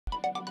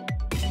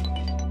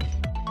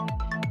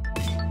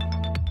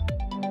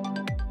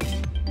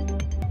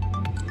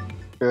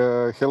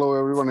Hello,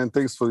 everyone, and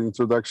thanks for the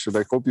introduction.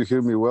 I hope you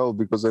hear me well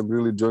because I'm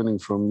really joining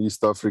from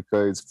East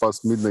Africa. It's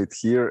past midnight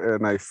here,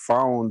 and I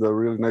found a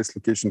really nice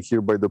location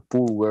here by the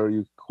pool where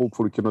you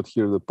hopefully cannot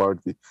hear the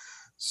party.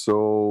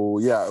 So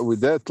yeah, with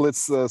that,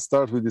 let's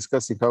start with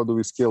discussing how do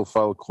we scale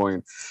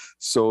Filecoin.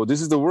 So this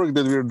is the work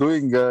that we're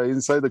doing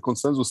inside the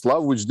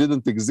ConsensusLab, which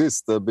didn't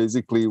exist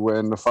basically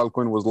when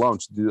Filecoin was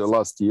launched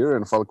last year,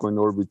 and Filecoin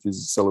Orbit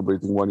is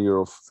celebrating 1 year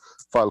of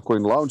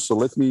Filecoin launch. So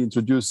let me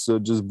introduce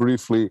just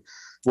briefly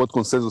what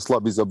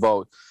ConsensusLab is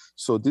about.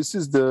 So this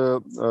is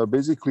the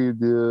basically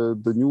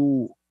the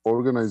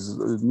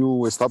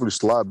new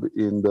established lab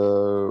in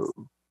the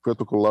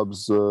Protocol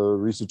Labs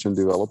research and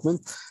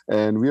development,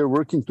 and we are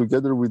working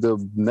together with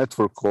a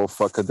network of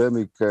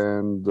academic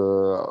and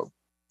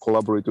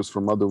collaborators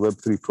from other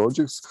Web3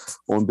 projects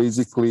on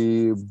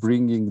basically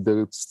bringing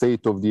the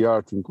state of the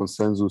art in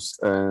consensus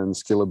and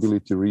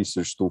scalability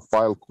research to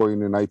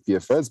Filecoin and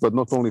IPFS, but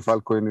not only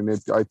Filecoin and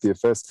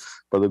IPFS,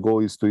 but the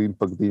goal is to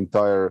impact the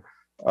entire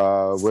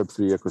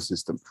Web3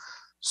 ecosystem.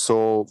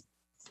 So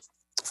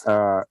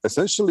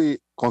essentially,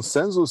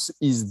 consensus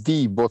is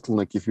the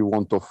bottleneck, if you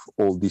want, of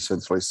all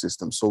decentralized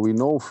systems. So we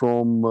know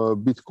from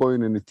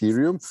Bitcoin and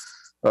Ethereum,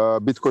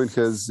 Bitcoin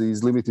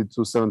is limited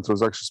to 7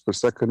 transactions per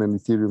second and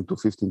Ethereum to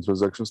 15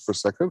 transactions per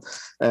second.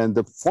 And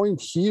the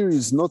point here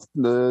is not,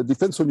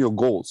 depends on your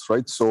goals,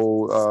 right?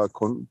 So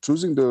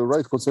choosing the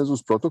right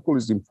consensus protocol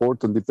is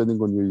important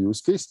depending on your use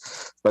case,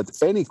 but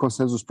any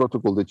consensus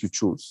protocol that you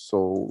choose.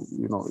 So,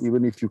 you know,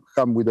 even if you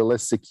come with a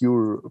less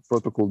secure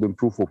protocol than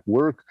proof of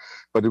work,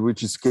 but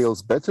which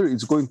scales better,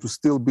 it's going to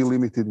still be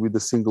limited with a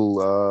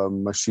single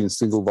machine,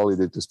 single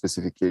validator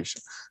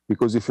specification.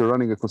 Because if you're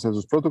running a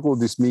consensus protocol,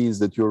 this means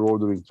that you're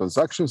ordering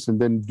transactions, and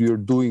then you're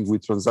doing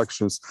with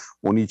transactions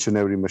on each and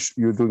every machine.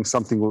 You're doing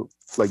something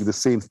like the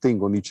same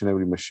thing on each and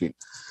every machine.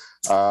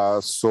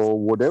 So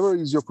whatever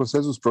is your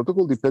consensus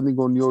protocol, depending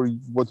on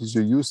what is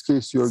your use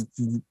case, you're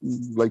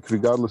like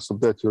regardless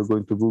of that, you're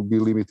going to be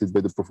limited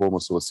by the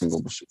performance of a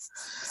single machine.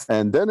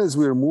 And then as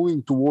we're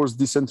moving towards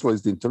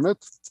decentralized internet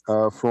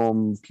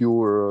from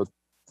pure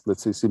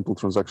let's say simple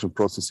transaction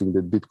processing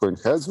that Bitcoin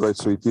has, right?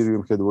 So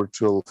Ethereum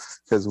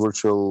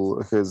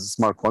has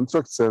smart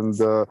contracts, and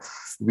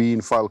we in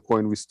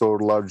Filecoin we store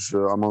large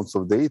amounts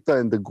of data,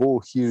 and the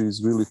goal here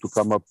is really to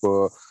come up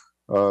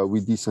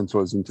with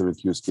decentralized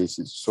internet use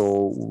cases.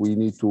 So we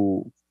need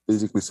to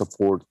basically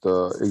support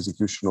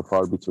execution of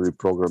arbitrary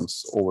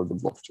programs over the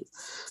blockchain.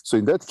 So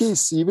in that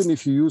case, even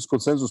if you use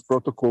consensus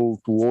protocol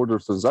to order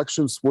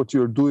transactions, what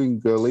you're doing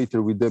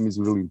later with them is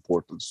really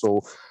important.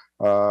 So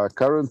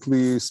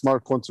currently,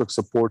 smart contracts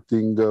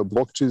supporting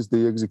blockchains,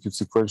 they execute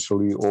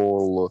sequentially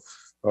all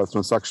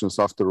transactions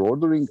after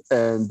ordering,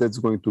 and that's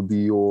going to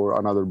be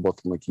another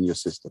bottleneck in your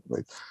system,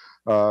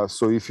 right?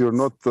 So if you're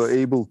not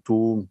able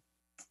to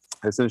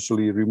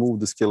essentially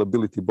remove the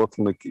scalability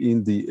bottleneck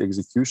in the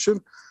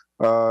execution,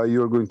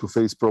 you're going to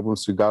face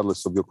problems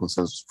regardless of your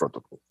consensus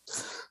protocol.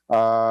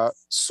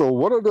 So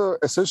what are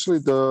essentially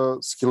the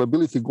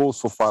scalability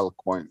goals for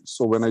Filecoin?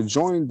 So when I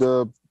joined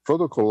the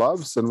Protocol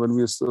Labs, and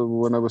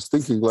when I was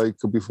thinking, like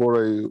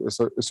before I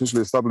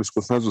essentially established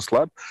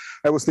ConsensusLab,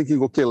 I was thinking,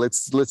 okay,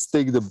 let's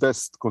take the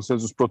best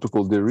consensus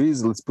protocol there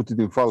is, let's put it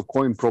in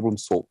Filecoin, problem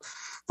solved.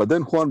 But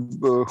then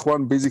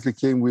Juan basically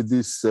came with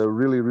this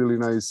really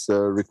nice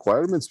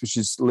requirements, which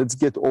is let's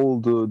get all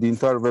the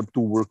entire Web2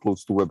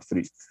 workloads to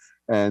Web3.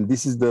 And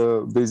this is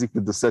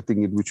basically the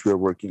setting in which we are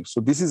working.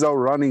 So this is our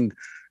running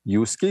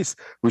use case,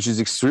 which is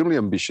extremely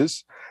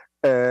ambitious,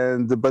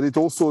 but it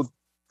also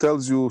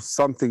tells you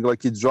something,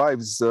 like it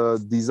drives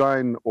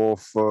design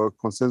of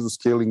consensus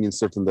scaling in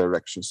certain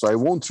directions. So I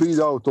won't read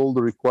out all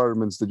the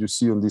requirements that you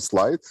see on this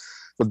slide,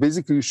 but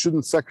basically you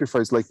shouldn't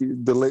sacrifice, like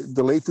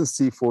the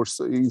latency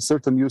in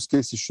certain use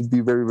cases should be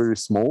very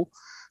small,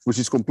 which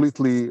is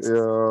completely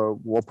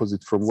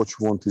opposite from what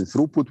you want in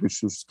throughput, which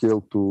should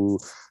scale to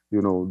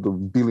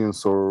the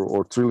billions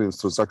or trillions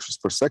transactions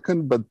per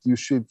second, but you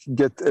should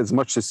get as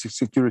much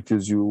security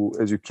as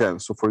you can.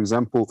 So for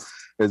example,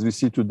 as we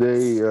see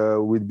today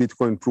with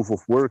Bitcoin proof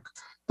of work,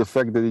 the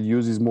fact that it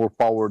uses more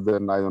power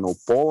than, I don't know,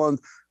 Poland,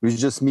 which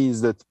just means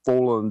that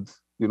Poland,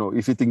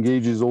 if it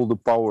engages all the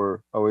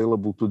power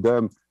available to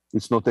them,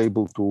 it's not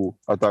able to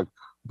attack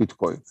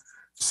Bitcoin.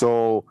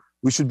 So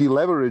we should be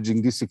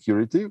leveraging this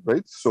security,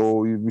 right? So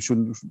we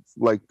should,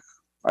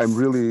 I'm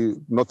really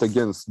not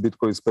against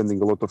Bitcoin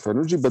spending a lot of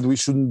energy, but we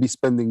shouldn't be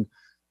spending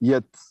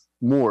yet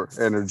more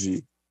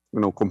energy,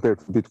 compared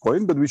to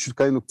Bitcoin, but we should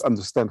kind of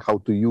understand how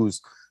to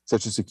use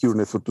such a secure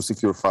network to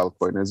secure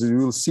Filecoin. As you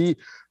will see,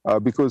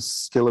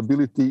 because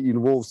scalability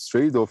involves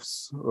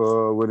trade-offs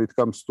when it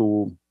comes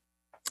to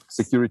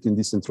security and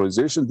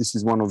decentralization, this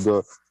is one of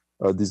the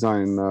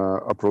design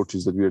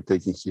approaches that we are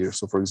taking here.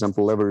 So for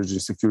example,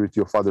 leveraging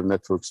security of other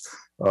networks,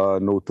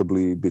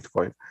 notably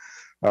Bitcoin.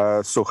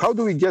 So how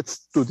do we get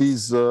to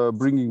these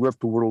bringing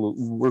Web2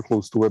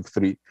 workloads to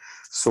Web3?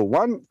 So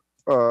one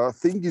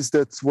thing is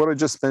that what I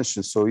just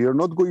mentioned. So you're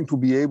not going to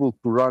be able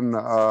to run,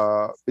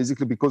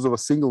 basically because of a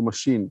single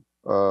machine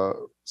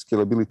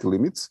scalability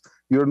limits,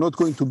 you're not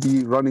going to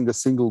be running a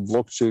single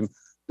blockchain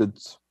that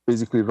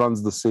basically runs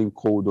the same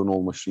code on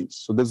all machines.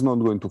 So that's not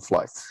going to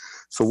fly.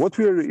 So what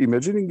we are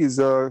imagining is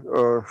a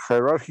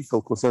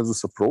hierarchical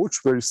consensus approach,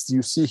 where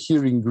you see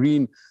here in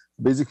green,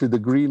 basically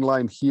the green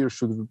line here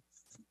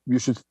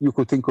you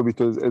could think of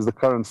it as the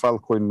current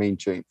Filecoin main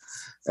chain.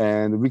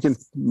 And we can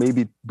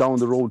maybe down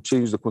the road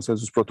change the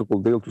consensus protocol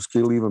Dale to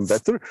scale even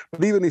better.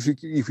 But even if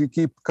you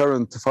keep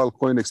current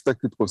Filecoin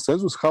expected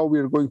consensus, how we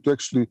are going to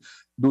actually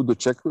do the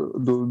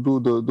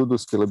do the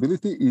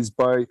scalability is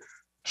by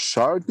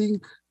sharding,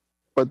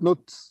 but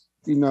not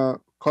in a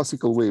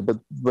classical way, but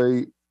by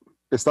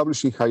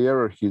establishing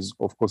hierarchies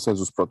of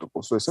consensus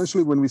protocols. So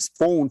essentially, when we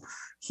spawn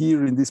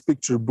here in this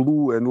picture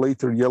blue and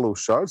later yellow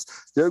shards,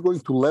 they're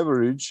going to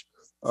leverage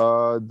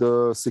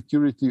the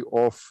security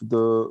of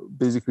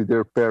basically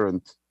their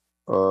parent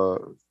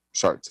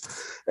shards.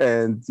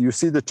 And you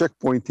see the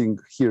checkpointing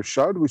here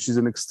shard, which is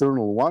an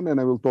external one, and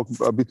I will talk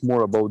a bit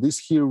more about this.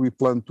 Here we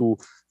plan to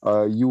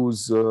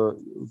use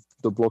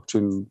the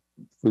blockchain,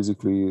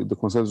 basically the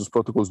consensus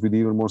protocols with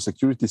even more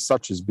security,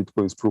 such as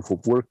Bitcoin's proof of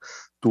work,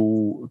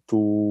 to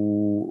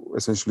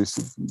essentially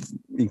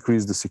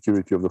increase the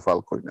security of the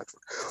Filecoin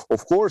network.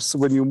 Of course,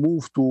 when you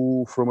move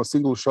from a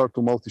single shard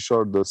to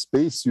multi-shard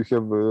space, you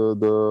have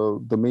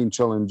the main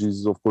challenge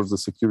is, of course, the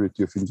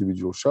security of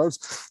individual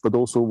shards, but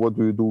also what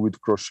do you do with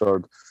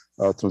cross-shard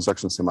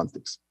transaction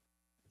semantics.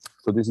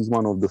 So this is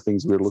one of the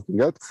things we're looking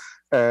at.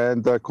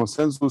 And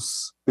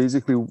consensus,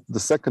 basically the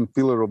second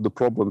pillar of the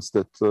problems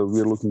that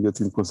we're looking at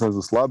in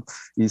ConsensusLab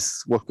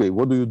is, okay,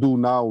 what do you do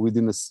now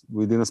within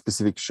a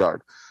specific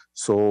shard?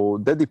 So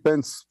that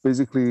depends.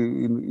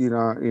 Basically,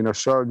 in a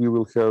shard, you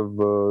will have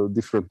a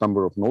different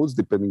number of nodes,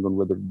 depending on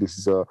whether this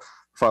is a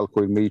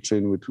Filecoin main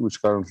chain,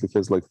 which currently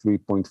has like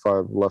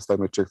 3.5. Last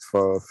time I checked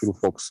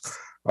Filefox,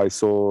 I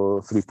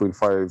saw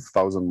 3.5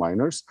 thousand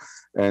miners,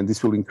 and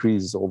this will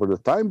increase over the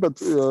time.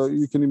 But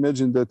you can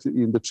imagine that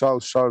in the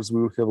child shards,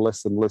 we will have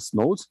less and less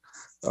nodes.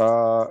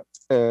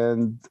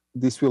 And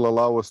this will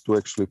allow us to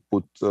actually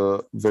put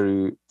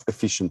very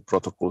efficient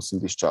protocols in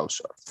these child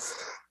shards.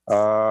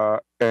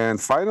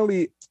 And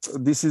finally,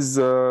 this is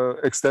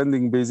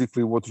extending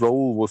basically what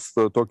Raul was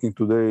talking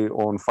today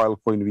on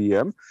Filecoin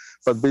VM,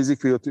 but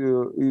basically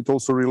it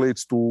also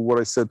relates to what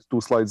I said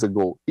 2 slides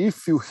ago.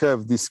 If you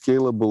have this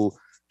scalable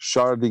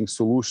sharding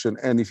solution,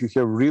 and if you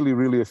have really,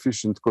 really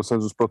efficient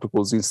consensus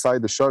protocols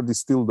inside the shard, this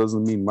still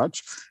doesn't mean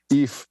much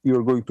if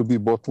you're going to be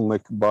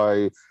bottlenecked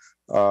by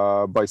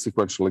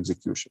sequential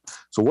execution.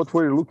 So what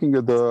we're looking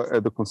at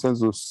the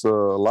consensus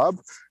lab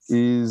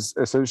is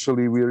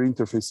essentially we are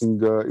interfacing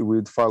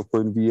with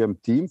Filecoin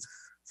VM team,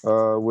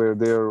 where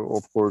they're,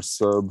 of course,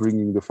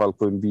 bringing the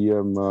Filecoin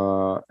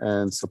VM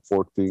and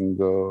supporting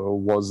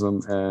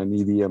WASM and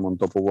EVM on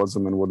top of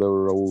WASM and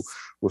whatever Raul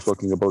was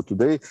talking about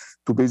today,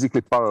 to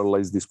basically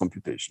parallelize this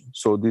computation.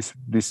 So this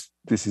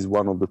is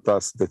one of the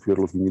tasks that we're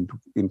looking into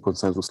in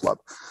ConsensusLab.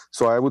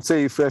 So I would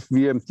say if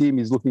FVM team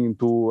is looking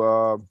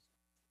into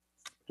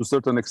to a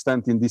certain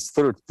extent in this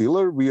third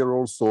pillar, we are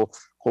also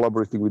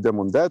collaborating with them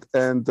on that,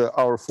 and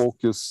our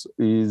focus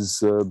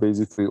is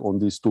basically on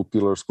these 2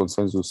 pillars: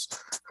 consensus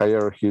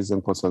hierarchies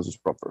and consensus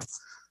proper.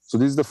 So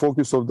this is the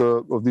focus of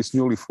this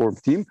newly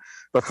formed team.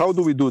 But how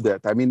do we do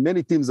that? I mean,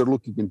 many teams are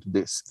looking into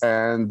this,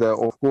 and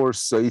of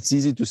course, it's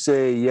easy to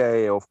say,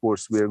 yeah, of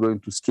course, we are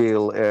going to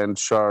scale and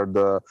shard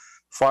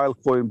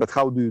Filecoin, but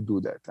how do you do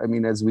that? I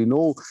mean, as we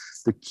know,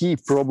 the key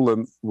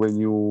problem when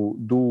you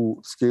do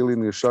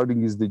scaling and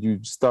sharding is that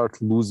you start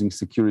losing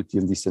security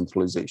and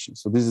decentralization.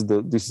 So this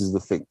is the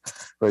thing,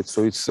 right?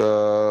 So it's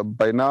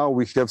by now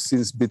we have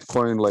since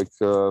Bitcoin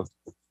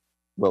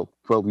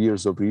 12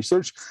 years of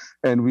research,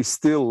 and we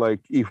still, like,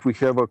 if we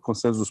have a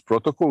consensus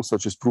protocol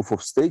such as proof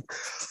of stake,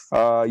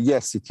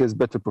 yes, it has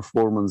better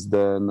performance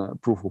than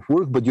proof of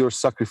work, but you're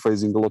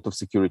sacrificing a lot of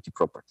security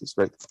properties,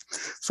 right?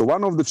 So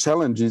one of the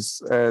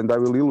challenges, and I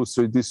will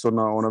illustrate this on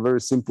a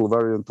very simple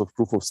variant of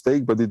proof of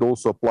stake, but it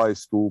also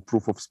applies to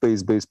proof of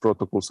space-based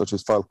protocols such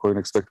as Filecoin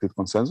expected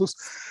consensus,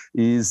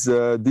 is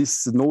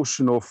this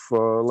notion of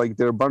like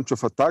there are a bunch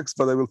of attacks,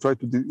 but I will try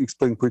to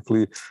explain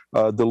quickly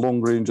the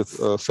long-range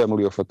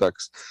family of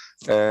attacks.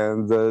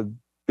 And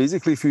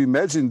basically, if you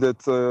imagine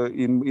that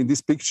in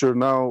this picture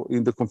now,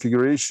 in the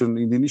configuration,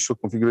 in the initial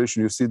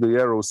configuration, you see the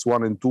arrows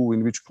 1 and 2,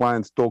 in which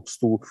client talks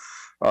to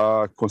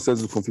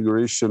consensus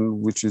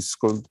configuration, which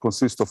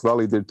consists of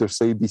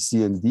validators A, B,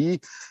 C, and D,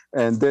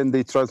 and then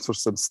they transfer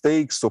some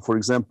stakes. So, for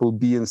example,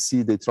 B and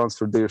C, they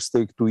transfer their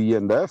stake to E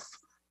and F.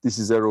 This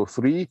is arrow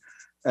 3,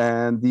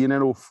 and in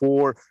arrow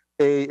 4,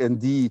 A and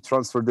D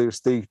transfer their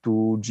stake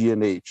to G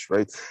and H,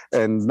 right?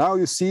 And now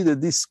you see that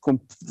this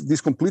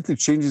completely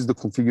changes the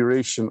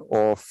configuration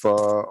of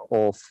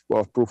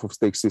proof of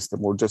stake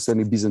system, or just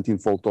any Byzantine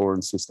fault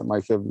tolerance system. I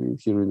have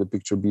here in the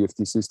picture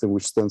BFT system,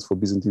 which stands for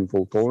Byzantine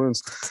fault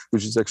tolerance,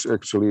 which is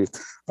actually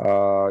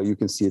you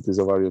can see it as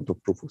a variant of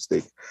proof of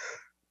stake.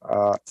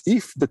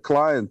 If the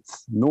client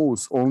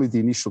knows only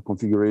the initial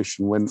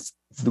configuration, when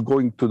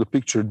going to the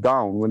picture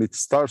down, when it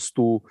starts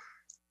to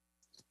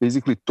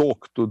basically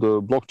talk to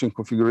the blockchain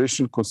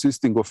configuration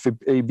consisting of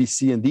A, B,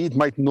 C, and D, it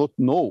might not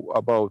know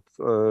about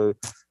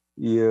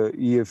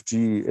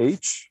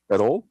EFGH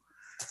at all,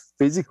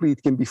 basically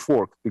it can be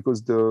forked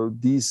because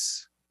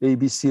these A,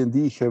 B, C, and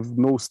D have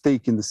no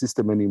stake in the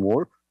system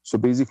anymore. So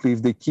basically,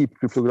 if they keep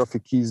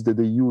cryptographic keys that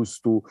they use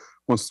to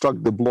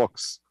construct the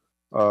blocks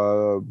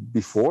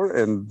before,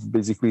 and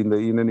basically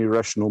in any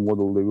rational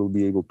model, they will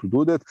be able to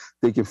do that,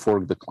 they can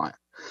fork the client.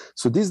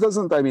 So this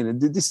doesn't, I mean,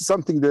 this is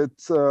something that,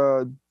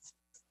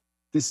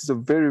 this is a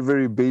very,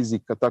 very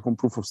basic attack on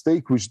proof of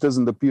stake, which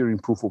doesn't appear in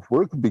proof of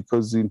work,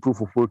 because in proof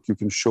of work, you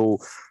can show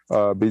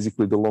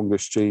basically the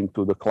longest chain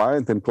to the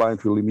client, and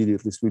client will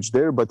immediately switch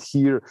there. But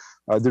here,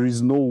 there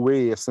is no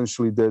way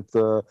essentially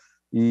that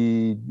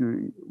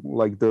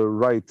like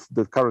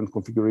the current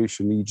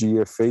configuration,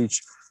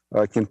 EGFH,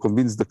 can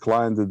convince the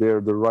client that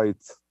they're the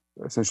right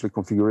essentially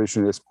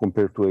configuration as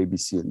compared to A, B,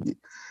 C, and D.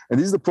 And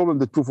this is the problem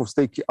that proof of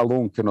stake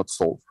alone cannot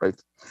solve, right?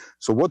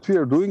 So what we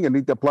are doing, and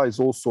it applies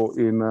also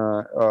in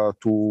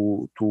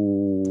to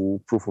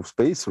proof of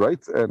space, right?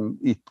 And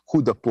it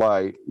could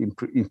apply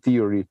in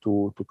theory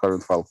to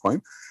current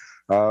Filecoin.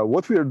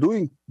 What we are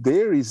doing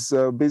there is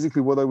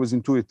basically what I was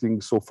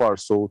intuiting so far.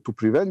 So to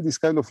prevent this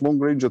kind of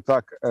long-range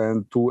attack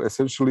and to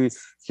essentially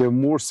have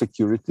more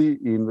security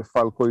in the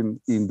Filecoin,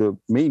 in the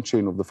main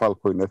chain of the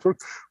Filecoin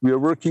network, we are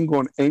working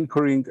on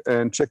anchoring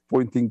and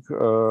checkpointing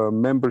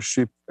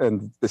membership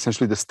and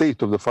essentially the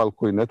state of the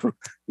Filecoin network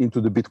into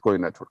the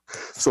Bitcoin network.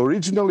 So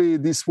originally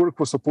this work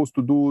was supposed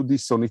to do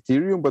this on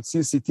Ethereum, but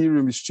since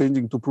Ethereum is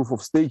changing to proof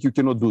of stake, you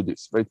cannot do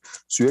this, right?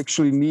 So you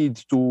actually need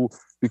to,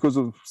 because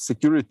of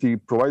security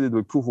provided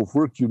by proof of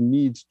work, you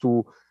need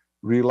to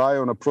rely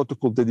on a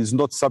protocol that is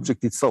not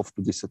subject itself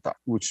to this attack,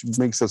 which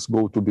makes us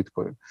go to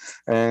Bitcoin.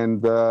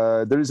 And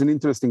there is an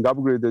interesting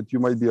upgrade that you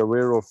might be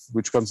aware of,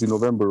 which comes in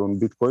November on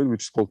Bitcoin,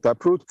 which is called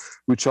Taproot,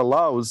 which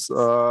allows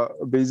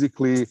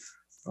basically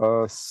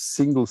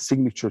single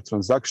signature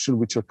transaction,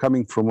 which are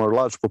coming from a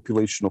large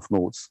population of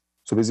nodes.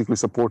 So basically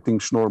supporting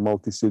Schnorr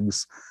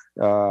multisigs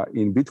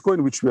in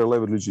Bitcoin, which we are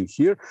leveraging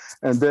here.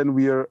 And then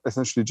we are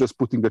essentially just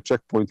putting a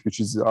checkpoint, which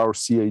is our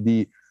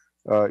CID,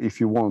 if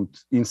you want,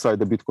 inside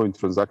the Bitcoin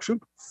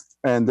transaction.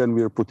 And then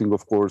we are putting,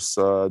 of course,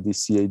 the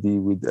CID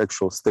with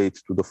actual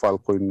state to the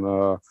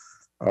Filecoin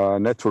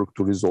network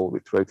to resolve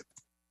it, right?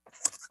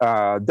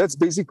 That's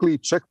basically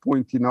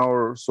checkpoint in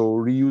our, so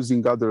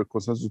reusing other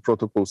consensus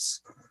protocols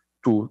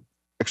to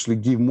actually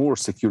give more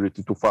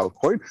security to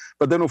Filecoin.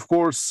 But then, of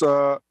course,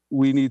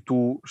 we need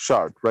to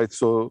shard, right?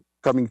 So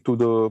coming to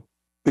the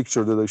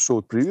picture that I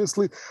showed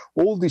previously,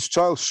 all these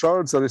child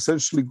shards are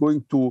essentially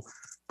going to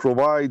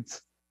provide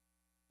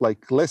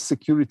like less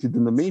security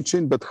than the main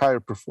chain, but higher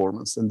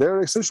performance. And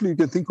they're essentially, you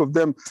can think of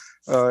them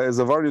as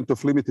a variant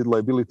of limited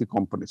liability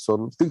companies.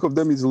 So think of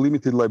them as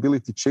limited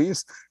liability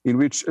chains in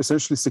which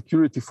essentially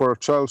security for a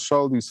child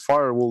shard is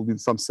firewalled in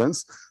some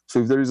sense. So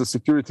if there is a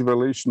security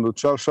violation of the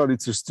child shard,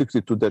 it's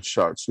restricted to that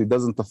shard. So it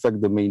doesn't affect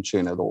the main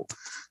chain at all.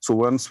 So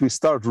once we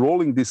start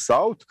rolling this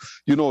out,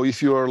 you know,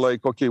 if you are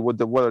like, okay,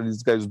 what are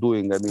these guys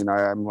doing? I mean,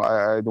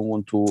 I don't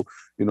want to,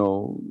 you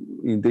know,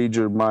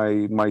 endanger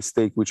my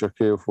stake, which are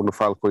here for the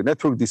Filecoin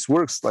network. This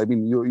works. I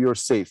mean, you're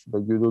safe,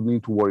 but you don't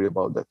need to worry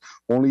about that.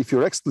 Only if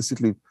you're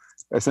explicitly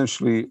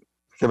essentially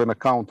have an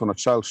account on a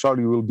child shard,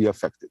 you will be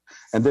affected.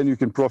 And then you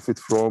can profit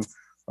from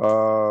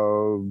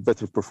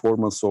better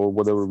performance or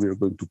whatever we are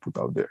going to put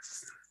out there.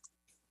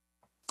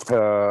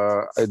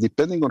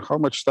 Depending on how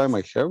much time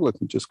I have, let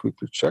me just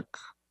quickly check.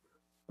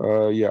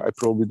 Yeah, I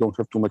probably don't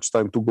have too much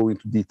time to go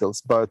into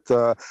details, but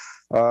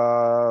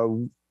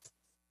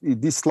in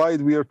this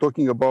slide, we are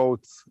talking about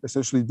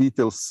essentially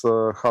details,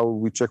 how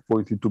we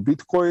checkpoint into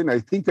Bitcoin. I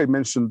think I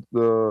mentioned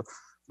the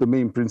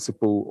main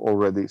principle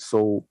already.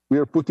 So we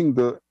are putting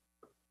the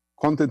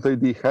content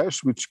ID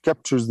hash, which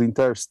captures the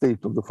entire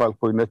state of the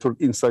Filecoin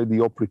network inside the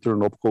op return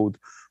opcode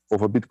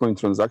of a Bitcoin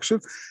transaction.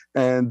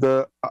 And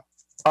the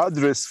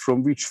address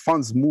from which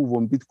funds move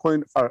on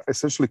Bitcoin are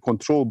essentially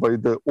controlled by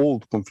the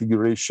old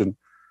configuration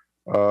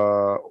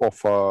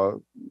of a,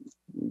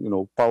 you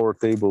know, power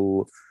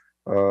table,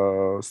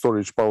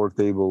 storage power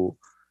table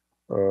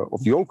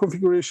of the old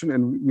configuration,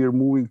 and we are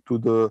moving to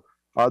the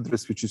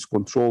address which is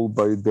controlled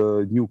by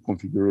the new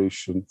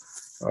configuration,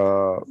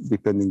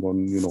 depending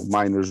on, you know,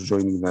 miners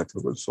joining the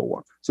network and so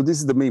on. So this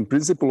is the main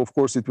principle. Of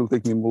course, it will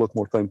take me a lot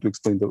more time to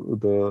explain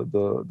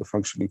the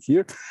functioning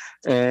here.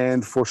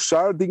 And for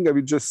sharding, I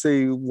will just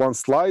say one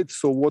slide.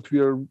 So what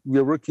we are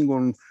working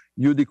on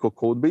Yudico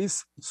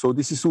codebase. So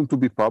this is soon to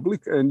be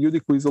public, and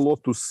Yudico is a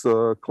Lotus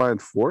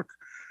client fork,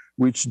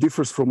 which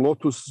differs from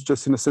Lotus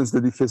just in a sense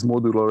that it has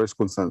modularized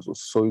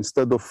consensus. So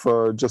instead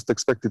of just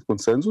expected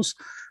consensus,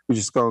 which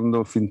is kind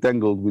of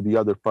entangled with the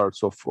other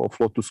parts of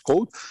Lotus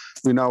code,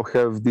 we now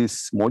have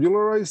this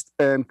modularized,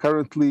 and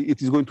currently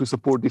it is going to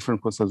support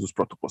different consensus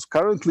protocols.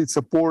 Currently it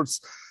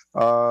supports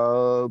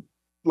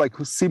like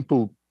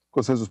simple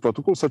consensus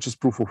protocols such as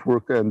proof of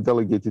work and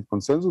delegated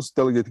consensus.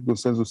 Delegated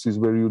consensus is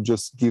where you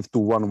just give to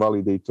one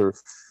validator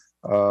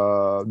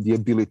the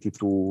ability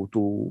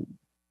to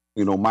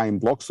you know, mine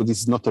blocks. So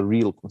this is not a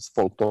real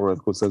fault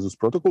tolerant consensus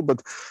protocol,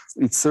 but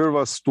it serves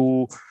us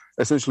to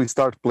essentially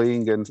start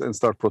playing and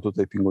start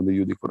prototyping on the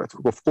UDICO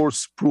network. Of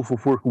course, proof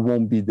of work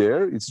won't be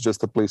there. It's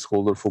just a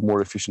placeholder for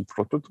more efficient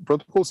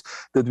protocols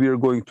that we are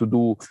going to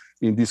do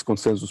in this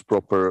consensus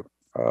proper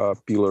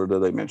pillar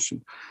that I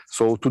mentioned.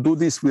 So to do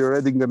this, we are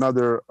adding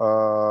another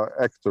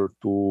actor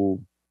to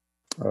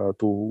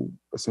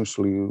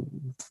essentially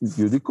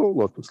UDICO,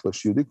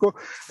 Lotus/UDICO,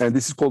 and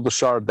this is called the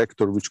shard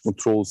actor, which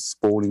controls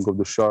spawning of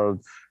the shard,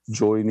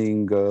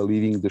 joining,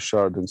 leaving the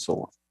shard, and so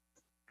on.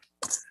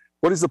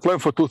 What is the plan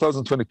for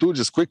 2022?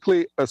 Just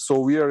quickly, so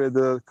we are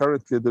at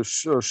currently at the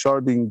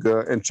sharding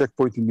and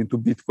checkpointing into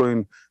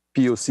Bitcoin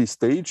POC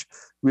stage.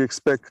 We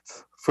expect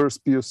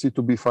first POC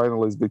to be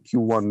finalized by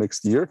Q1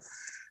 next year.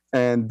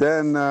 And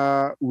then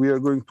we are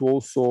going to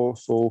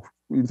also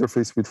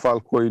interface with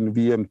Filecoin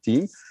VM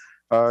team.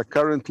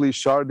 Currently,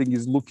 Sharding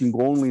is looking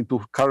only into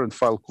current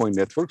Filecoin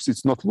networks.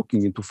 It's not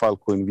looking into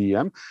Filecoin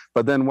VM.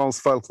 But then once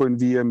Filecoin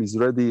VM is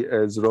ready,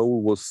 as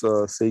Raul was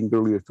saying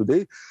earlier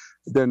today,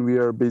 then we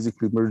are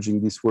basically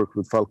merging this work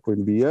with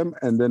Filecoin VM,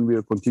 and then we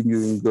are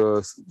continuing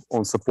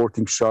on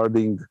supporting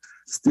Sharding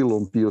still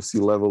on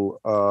POC level,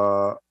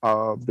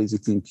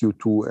 basically in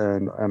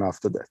Q2 and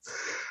after that.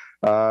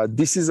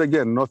 This is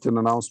again not an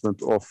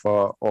announcement of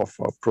a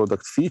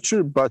product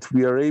feature, but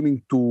we are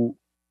aiming to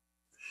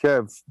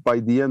have by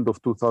the end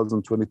of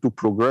 2022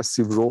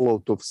 progressive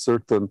rollout of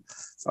certain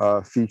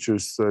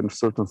features and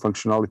certain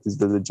functionalities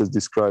that I just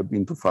described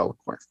into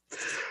Filecoin.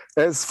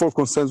 As for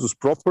consensus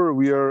proper,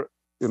 we are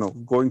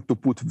going to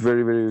put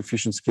very, very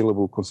efficient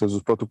scalable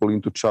consensus protocol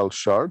into child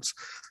shards.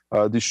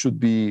 This should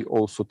be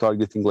also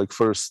targeting like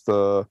first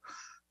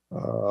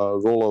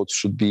rollout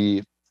should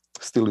be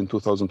still in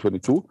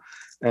 2022.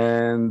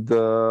 And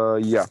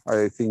yeah,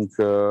 I think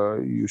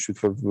you should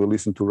have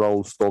listened to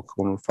Raul's talk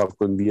on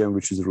Filecoin VM,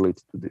 which is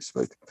related to this,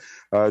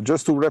 right?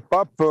 Just to wrap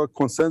up,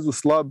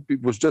 ConsensusLab,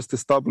 it was just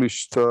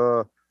established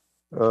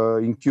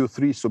in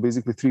Q3, so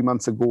basically 3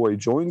 months ago I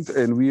joined,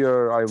 and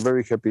I'm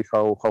very happy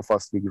how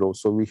fast we grow.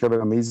 So we have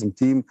an amazing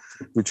team,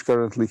 which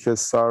currently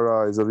has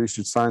Sarah as a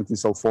research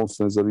scientist,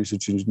 Alfonso as a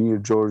research engineer,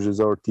 George as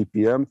our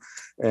TPM,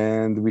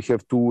 and we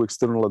have 2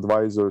 external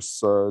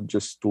advisors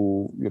just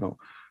to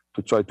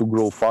to try to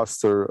grow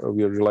faster.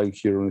 We are relying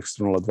here on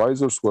external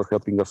advisors who are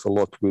helping us a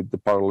lot with the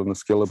parallel and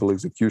scalable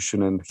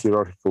execution and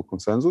hierarchical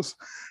consensus.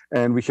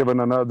 And we have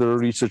another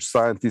research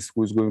scientist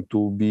who is going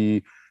to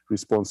be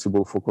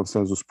responsible for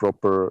consensus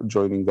proper,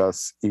 joining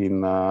us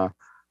in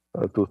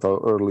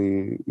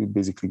early,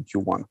 basically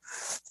Q1.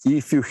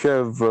 If you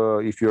have,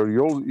 if you're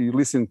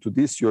listening to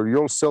this, you're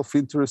yourself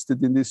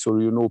interested in this,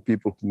 or you know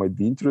people who might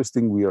be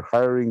interested, we are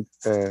hiring,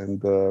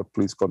 and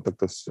please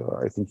contact us.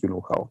 I think you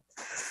know how.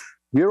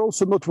 We are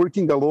also not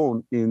working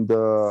alone in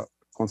the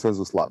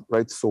Consensus Lab,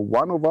 right? So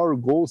one of our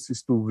goals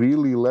is to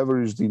really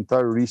leverage the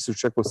entire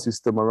research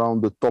ecosystem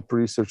around the top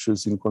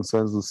researchers in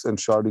consensus and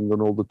sharding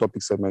on all the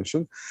topics I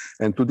mentioned.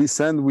 And to this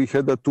end, we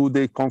had a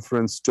 2-day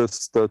conference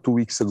just 2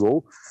 weeks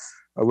ago,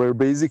 where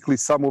basically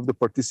some of the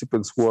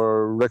participants who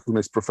are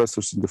recognized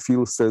professors in the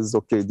field says,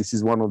 okay, this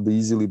is one of the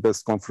easily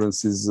best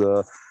conferences,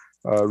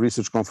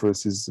 research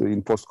conferences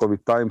in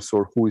post-COVID times,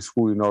 or who is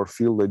who in our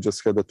field. I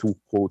just had 2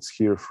 quotes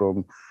here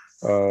from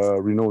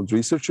renowned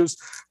researchers,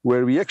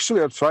 where we actually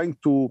are trying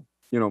to,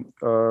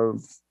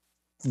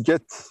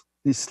 get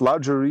this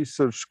larger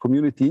research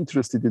community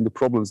interested in the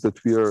problems that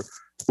we are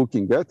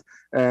looking at,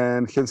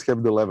 and hence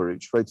have the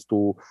leverage, right,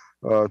 to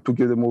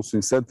give them also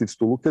incentives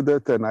to look at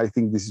that. And I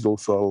think this is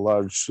also a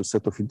large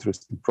set of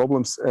interesting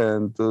problems,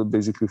 and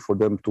basically for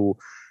them to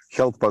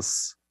help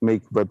us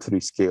make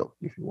Web3 scale,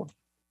 if you want.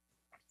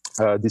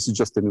 This is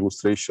just an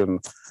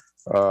illustration,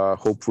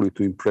 hopefully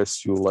to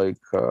impress you,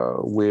 like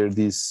where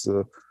these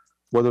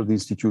what are the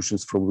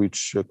institutions from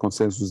which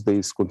Consensus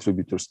Days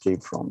contributors came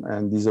from.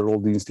 And these are all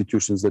the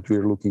institutions that we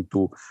are looking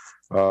to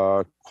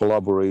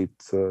collaborate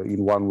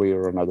in one way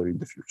or another in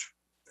the future.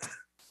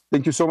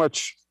 Thank you so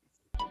much.